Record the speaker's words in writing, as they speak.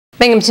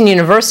Binghamton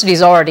University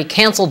has already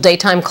canceled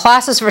daytime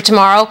classes for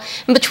tomorrow,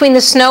 and between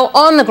the snow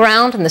on the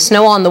ground and the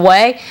snow on the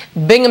way,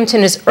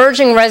 Binghamton is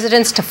urging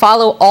residents to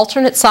follow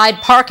alternate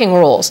side parking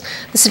rules.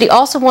 The city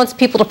also wants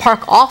people to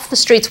park off the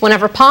streets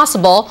whenever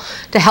possible.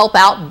 To help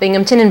out,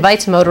 Binghamton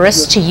invites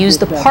motorists to use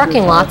the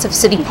parking lots of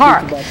City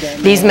Park.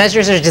 These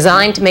measures are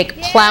designed to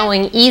make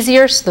plowing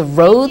easier so the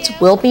roads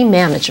will be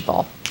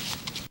manageable.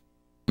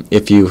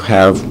 If you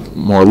have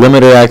more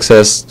limited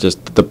access,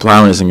 just the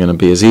plowing isn't going to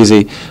be as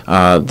easy.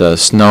 The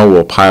snow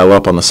will pile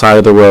up on the side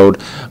of the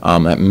road.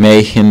 That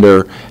may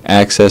hinder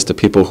access to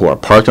people who are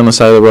parked on the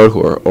side of the road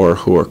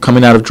who are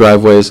coming out of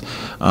driveways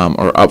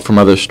or up from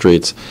other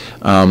streets.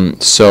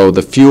 So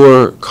the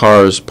fewer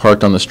cars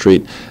parked on the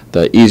street,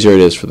 the easier it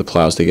is for the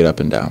plows to get up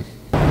and down.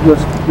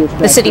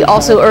 The city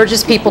also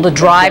urges people to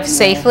drive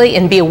safely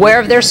and be aware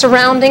of their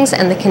surroundings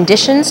and the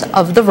conditions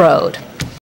of the road.